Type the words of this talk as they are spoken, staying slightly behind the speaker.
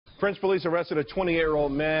French police arrested a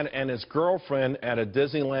 28-year-old man and his girlfriend at a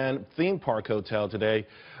Disneyland theme park hotel today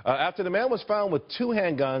after the man was found with 2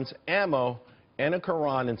 handguns, ammo, and a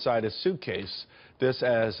Koran inside his suitcase. This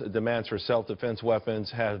as demands for self-defense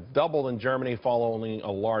weapons have doubled in Germany following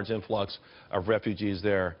a large influx of refugees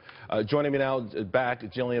there. Joining me now back,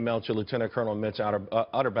 Jillian, Melchior, Lieutenant Colonel Mitch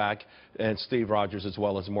Utterback, and Steve Rogers, as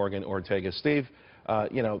well as Morgan Ortagus. Steve,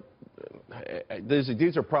 you know,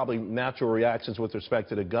 these are probably natural reactions with respect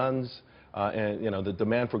to the guns and, you know, the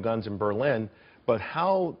demand for guns in Berlin. But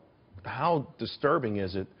how disturbing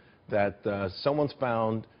is it that someone's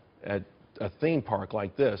found at a theme park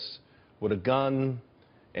like this with a gun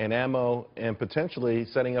and ammo and potentially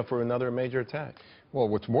setting up for another major attack? Well,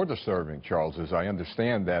 what's more disturbing, Charles, is I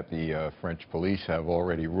understand that the French police have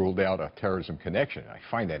already ruled out a terrorism connection. I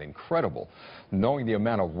find that incredible. Knowing the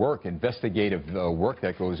amount of work, investigative work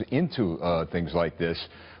that goes into things like this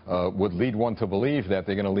would lead one to believe that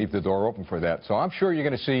they're going to leave the door open for that. So I'm sure you're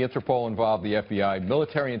going to see Interpol involved, the FBI,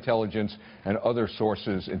 military intelligence, and other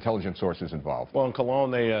sources, intelligence sources involved. Well, in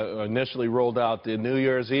Cologne, they initially rolled out the New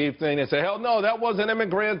Year's Eve thing. They said, hell no, that wasn't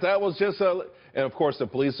immigrant. That was just a... And, of course, the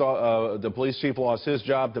police chief lost his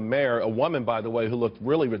job. The mayor, a woman, by the way, who looked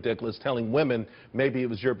really ridiculous, telling women maybe it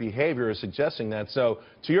was your behavior or suggesting that. So,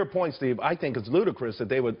 to your point, Steve, I think it's ludicrous that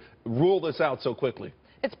they would rule this out so quickly.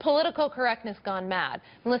 It's political correctness gone mad.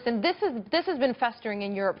 And listen, this has been festering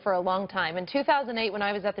in Europe for a long time. In 2008, when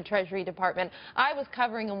I was at the Treasury Department, I was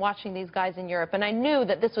covering and watching these guys in Europe, and I knew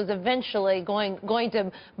that this was eventually going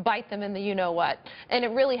to bite them in the you-know-what. And it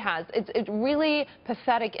really has. It's really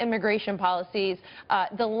pathetic immigration policies,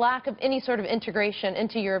 the lack of any sort of integration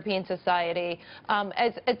into European society.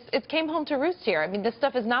 It came home to roost here. I mean, this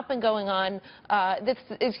stuff has not been going on.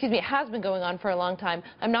 It has been going on for a long time.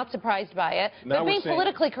 I'm not surprised by it. Now but being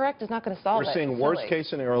politically correct is not going to solve it. We're seeing worst-case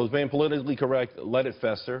scenarios. Being politically correct, let it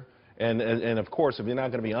fester. And of course, if you're not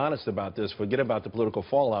going to be honest about this, forget about the political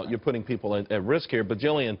fallout. You're putting people at risk here. But,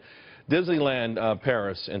 Jillian, Disneyland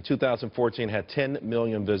Paris in 2014 had 10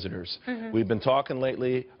 million visitors. We've been talking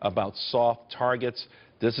lately about soft targets.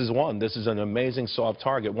 This is one. This is an amazing soft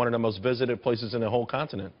target, one of the most visited places in the whole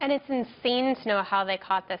continent. And it's insane to know how they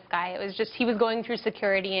caught this guy. It was just, he was going through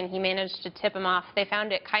security and he managed to tip him off. They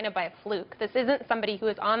found it kind of by a fluke. This isn't somebody who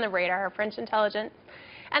is on the radar of French intelligence.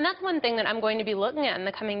 And that's one thing that I'm going to be looking at in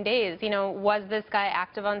the coming days. You know, was this guy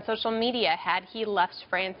active on social media? Had he left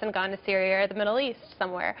France and gone to Syria or the Middle East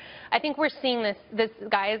somewhere? I think we're seeing this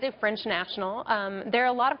guy is a French national. There are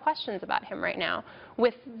a lot of questions about him right now.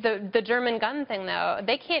 With the German gun thing, though,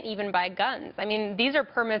 they can't even buy guns. I mean, these are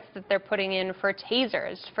permits that they're putting in for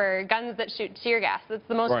tasers, for guns that shoot tear gas. It's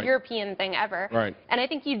the most European thing ever. And I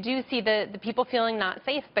think you do see the people feeling not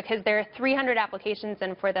safe because there are 300 applications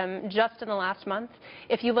in for them just in the last month.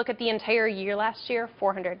 If you look at the entire year last year,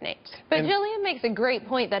 408. But Jillian makes a great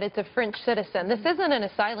point that it's a French citizen. This isn't an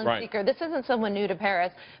asylum seeker. This isn't someone new to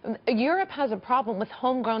Paris. Europe has a problem with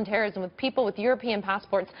homegrown terrorism, with people with European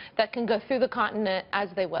passports that can go through the continent as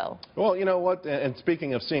they will. Well, you know what, and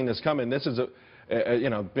speaking of seeing this coming, this is, you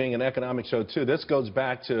know, being an economic show, too, this goes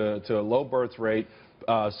back to a low birth rate,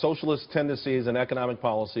 socialist tendencies and economic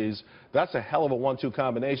policies. That's a hell of a 1-2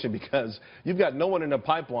 combination because you've got no one in the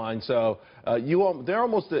pipeline, so they're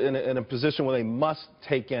almost in a position where they must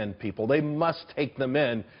take in people. They must take them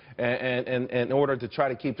in in order to try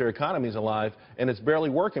to keep their economies alive, and it's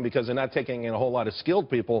barely working because they're not taking in a whole lot of skilled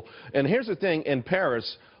people. And here's the thing, in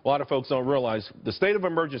Paris, a lot of folks don't realize the state of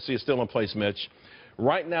emergency is still in place, Mitch.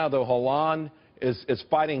 Right now, though, Hollande is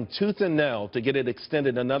fighting tooth and nail to get it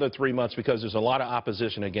extended another 3 months because there's a lot of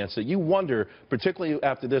opposition against it. You wonder, particularly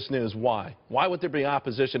after this news, why? Why would there be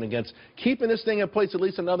opposition against keeping this thing in place at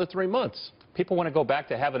least another 3 months? People want to go back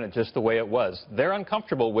to having it just the way it was. They're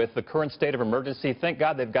uncomfortable with the current state of emergency. Thank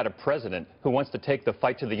God they've got a president who wants to take the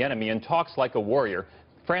fight to the enemy and talks like a warrior.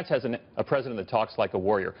 France has a president that talks like a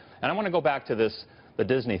warrior. And I want to go back to the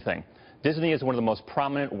Disney thing. Disney is one of the most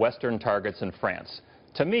prominent Western targets in France.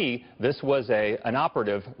 To me, this was an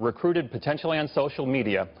operative recruited potentially on social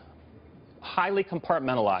media, highly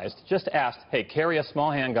compartmentalized, just asked, hey, carry a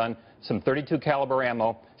small handgun, some .32 caliber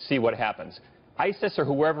ammo, see what happens. ISIS or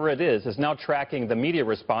whoever it is now tracking the media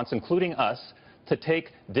response, including us, to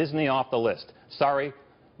take Disney off the list. Sorry,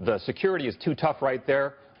 the security is too tough right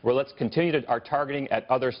there. Well, let's continue our targeting at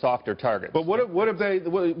other softer targets. But what if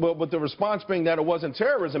with the response being that it wasn't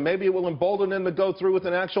terrorism, maybe it will embolden them to go through with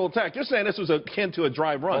an actual attack? You're saying this was akin to a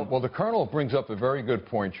dry run. Well, the colonel brings up a very good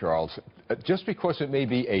point, Charles. just because it may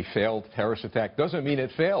be a failed terrorist attack doesn't mean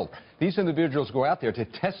it failed. These individuals go out there to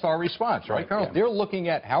test our response, right, Carl? Yeah. They're looking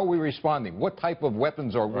at how we're responding, what type of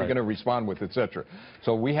weapons are we going to respond with, etc.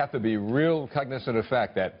 So we have to be real cognizant of the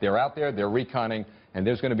fact that they're out there, they're reconning, and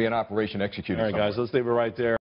there's going to be an operation executed. All right, guys, let's leave it right there.